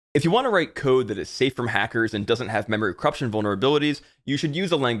If you want to write code that is safe from hackers and doesn't have memory corruption vulnerabilities, you should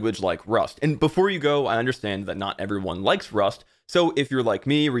use a language like Rust. And before you go, I understand that not everyone likes Rust, so if you're like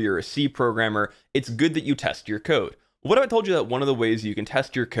me or you're a C programmer, it's good that you test your code. What if I told you that one of the ways you can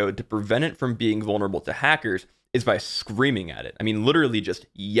test your code to prevent it from being vulnerable to hackers is by screaming at it? I mean, literally just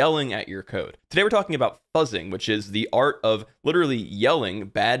yelling at your code. Today we're talking about fuzzing, which is the art of literally yelling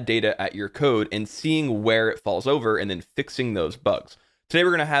bad data at your code and seeing where it falls over and then fixing those bugs. Today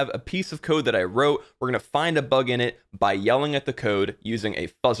we're going to have a piece of code that I wrote. We're going to find a bug in it by yelling at the code using a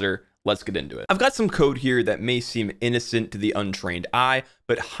fuzzer. Let's get into it. I've got some code here that may seem innocent to the untrained eye,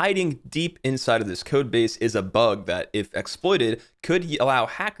 but hiding deep inside of this code base is a bug that, if exploited, could allow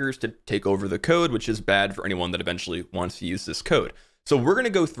hackers to take over the code, which is bad for anyone that eventually wants to use this code. So we're going to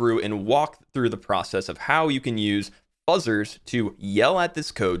go through and walk through the process of how you can use fuzzers to yell at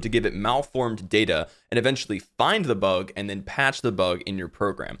this code to give it malformed data and eventually find the bug and then patch the bug in your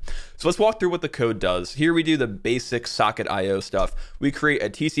program. So let's walk through what the code does. Here we do the basic socket IO stuff. We create a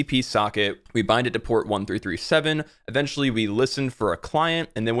TCP socket, we bind it to port 1337, eventually we listen for a client,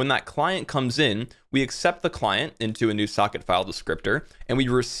 and then when that client comes in, we accept the client into a new socket file descriptor, and we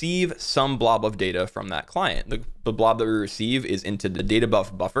receive some blob of data from that client. The blob that we receive is into the data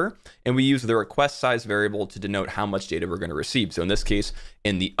buffer, and we use the request size variable to denote how much data we're going to receive. So in this case,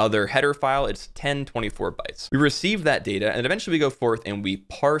 in the other header file, it's 1024 bytes. We receive that data, and eventually we go forth and we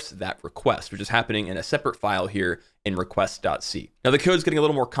parse that request, which is happening in a separate file here in request.c. Now the code's getting a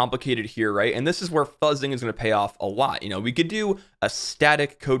little more complicated here, right? And this is where fuzzing is going to pay off a lot. You know, we could do a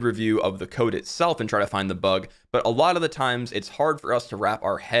static code review of the code itself and try to find the bug, but a lot of the times it's hard for us to wrap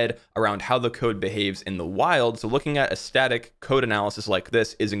our head around how the code behaves in the wild. So looking at a static code analysis like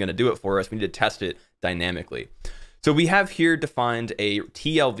this isn't going to do it for us. We need to test it dynamically. So we have here defined a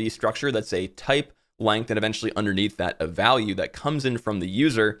TLV structure that's a type length and eventually underneath that a value that comes in from the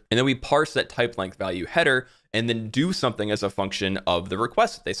user. And then we parse that type length value header and then do something as a function of the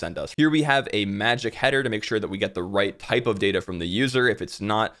request that they send us. Here we have a magic header to make sure that we get the right type of data from the user. If it's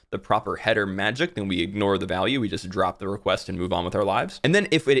not the proper header magic, then we ignore the value. We just drop the request and move on with our lives. And then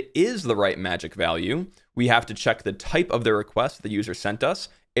if it is the right magic value, we have to check the type of the request the user sent us.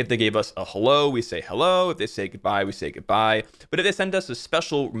 If they gave us a hello, we say hello. If they say goodbye, we say goodbye. But if they send us a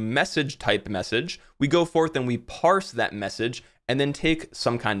special message type message, we go forth and we parse that message and then take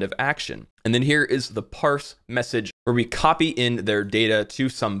some kind of action. And then here is the parse message where we copy in their data to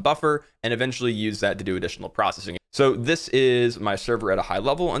some buffer and eventually use that to do additional processing. So this is my server at a high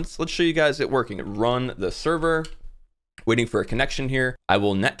level, and let's show you guys it working. Run the server, waiting for a connection here. I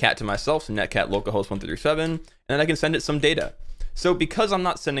will netcat to myself, so netcat localhost 1337, and then I can send it some data. So because I'm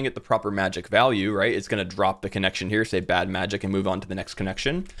not sending it the proper magic value, right, it's going to drop the connection here, say bad magic, and move on to the next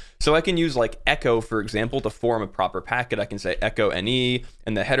connection. So I can use like echo, for example, to form a proper packet. I can say echo NE,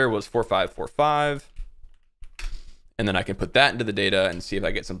 and the header was 4545. And then I can put that into the data and see if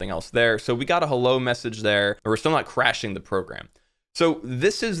I get something else there. So we got a hello message there, but we're still not crashing the program. So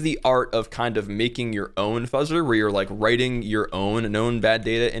this is the art of kind of making your own fuzzer, where you're like writing your own known bad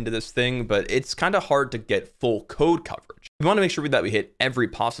data into this thing, but it's kind of hard to get full code coverage. We want to make sure that we hit every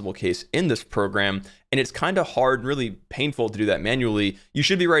possible case in this program, and it's kind of hard, really painful to do that manually. You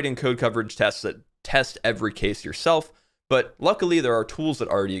should be writing code coverage tests that test every case yourself, but luckily there are tools that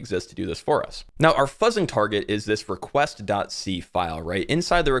already exist to do this for us. Now our fuzzing target is this request.c file, right?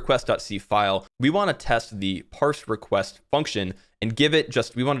 Inside the request.c file, we want to test the parse request function and give it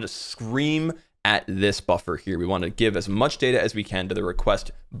just, we wanted to scream at this buffer here. We want to give as much data as we can to the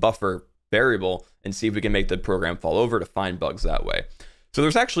request buffer variable and see if we can make the program fall over to find bugs that way. So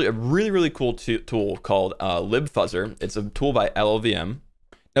there's actually a really cool tool called libfuzzer. It's a tool by LLVM.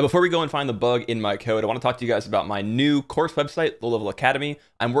 Now, before we go and find the bug in my code, I want to talk to you guys about my new course website, Low Level Academy.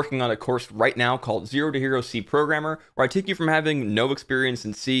 I'm working on a course right now called Zero to Hero C Programmer, where I take you from having no experience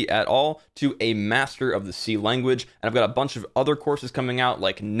in C at all to a master of the C language. And I've got a bunch of other courses coming out,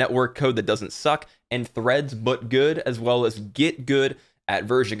 like Network Code That Doesn't Suck and Threads But Good, as well as Get Good at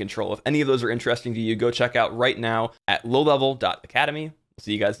Version Control. If any of those are interesting to you, go check out right now at lowlevel.academy. We'll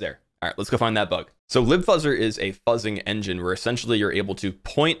see you guys there. All right, let's go find that bug. So libfuzzer is a fuzzing engine where essentially you're able to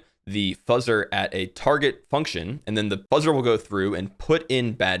point the fuzzer at a target function, and then the fuzzer will go through and put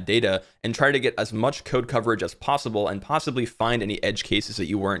in bad data and try to get as much code coverage as possible and possibly find any edge cases that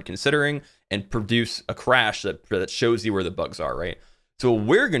you weren't considering and produce a crash that shows you where the bugs are, right? So what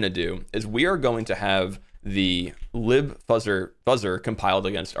we're going to do is we are going to have the libfuzzer compiled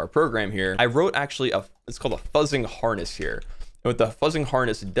against our program here. I wrote actually it's called a fuzzing harness here. And what the fuzzing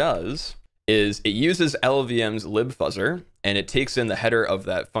harness does is it uses LLVM's libfuzzer and it takes in the header of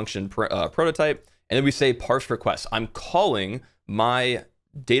that function prototype, and then we say parse request. I'm calling my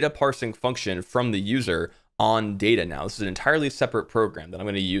data parsing function from the user on data now. This is an entirely separate program that I'm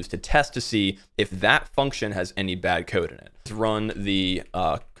going to use to test to see if that function has any bad code in it. Let's run the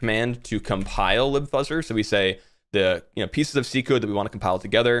command to compile libfuzzer. So we say the pieces of C code that we want to compile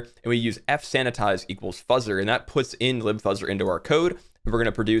together, and we use fsanitize equals fuzzer, and that puts in libfuzzer into our code, and we're going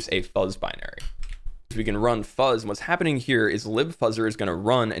to produce a fuzz binary. So we can run fuzz, and what's happening here is libfuzzer is going to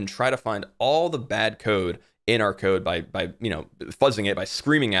run and try to find all the bad code in our code by fuzzing it, by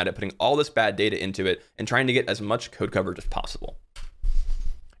screaming at it, putting all this bad data into it, and trying to get as much code coverage as possible.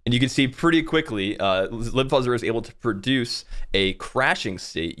 And you can see pretty quickly, libfuzzer is able to produce a crashing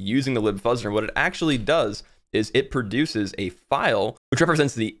state using the libfuzzer. And what it actually does is it produces a file which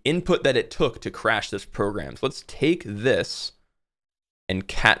represents the input that it took to crash this program. So let's take this and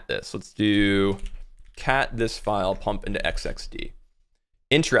cat this. Let's do cat this file pump into XXD.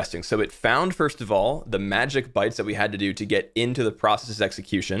 Interesting. So it found, first of all, the magic bytes that we had to do to get into the process's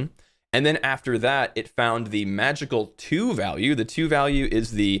execution. And then after that, it found the magical to value. The to value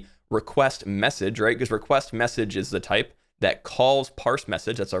is the request message, right? Because request message is the type that calls parse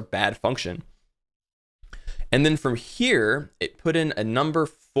message. That's our bad function. And then from here, it put in a number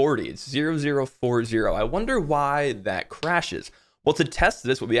 40. It's 0040. I wonder why that crashes. Well, to test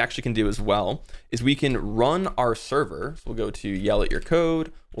this, what we actually can do as well is we can run our server. So we'll go to yell at your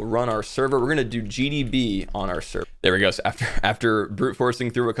code. We'll run our server. We're going to do GDB on our server. There we go. So after brute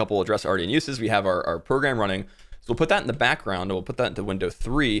forcing through a couple address RDN uses, we have our program running. So we'll put that in the background, and we'll put that into window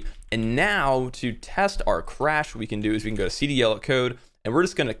 3. And now to test our crash, what we can do is we can go to cd yell at code, and we're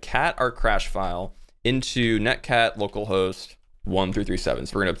just going to cat our crash file into netcat localhost 1337.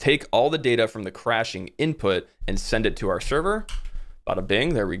 So we're going to take all the data from the crashing input and send it to our server. Bada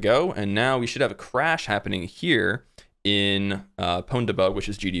bing, there we go. And now we should have a crash happening here in pwn debug, which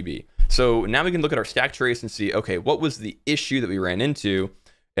is GDB. So now we can look at our stack trace and see, okay, what was the issue that we ran into?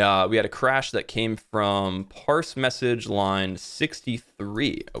 We had a crash that came from parse message line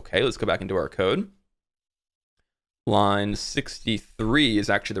 63. Okay, let's go back into our code. Line 63 is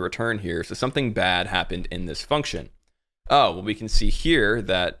actually the return here. So something bad happened in this function. Oh, well, we can see here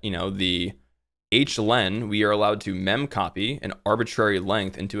that, the hlen, we are allowed to memcopy an arbitrary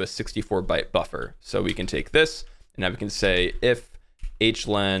length into a 64-byte buffer. So we can take this, and now we can say if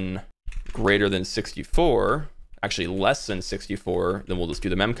hlen greater than 64, actually less than 64, then we'll just do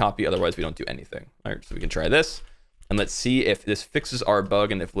the memcopy. Otherwise, we don't do anything. All right, so we can try this, and let's see if this fixes our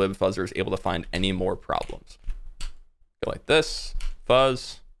bug and if libfuzzer is able to find any more problems. Go like this,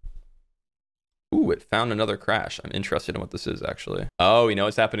 fuzz. Ooh, it found another crash. I'm interested in what this is actually. Oh, you know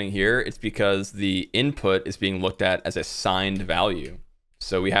what's happening here? It's because the input is being looked at as a signed value.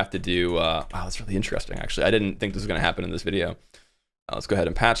 So we have to do, wow, that's really interesting actually. I didn't think this was gonna happen in this video. Let's go ahead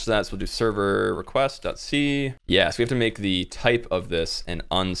and patch that. So we'll do server request.c. Yeah, so we have to make the type of this an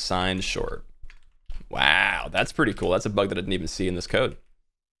unsigned short. Wow, that's pretty cool. That's a bug that I didn't even see in this code.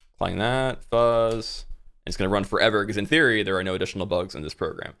 Applying that, fuzz. It's going to run forever because in theory, there are no additional bugs in this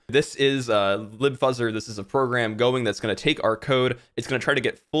program. This is libfuzzer. This is a program going that's going to take our code. It's going to try to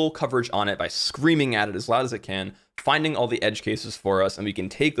get full coverage on it by screaming at it as loud as it can, finding all the edge cases for us. And we can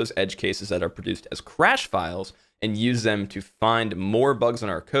take those edge cases that are produced as crash files and use them to find more bugs in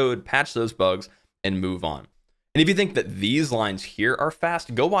our code, patch those bugs, and move on. And if you think that these lines here are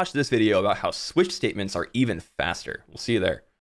fast, go watch this video about how switch statements are even faster. We'll see you there.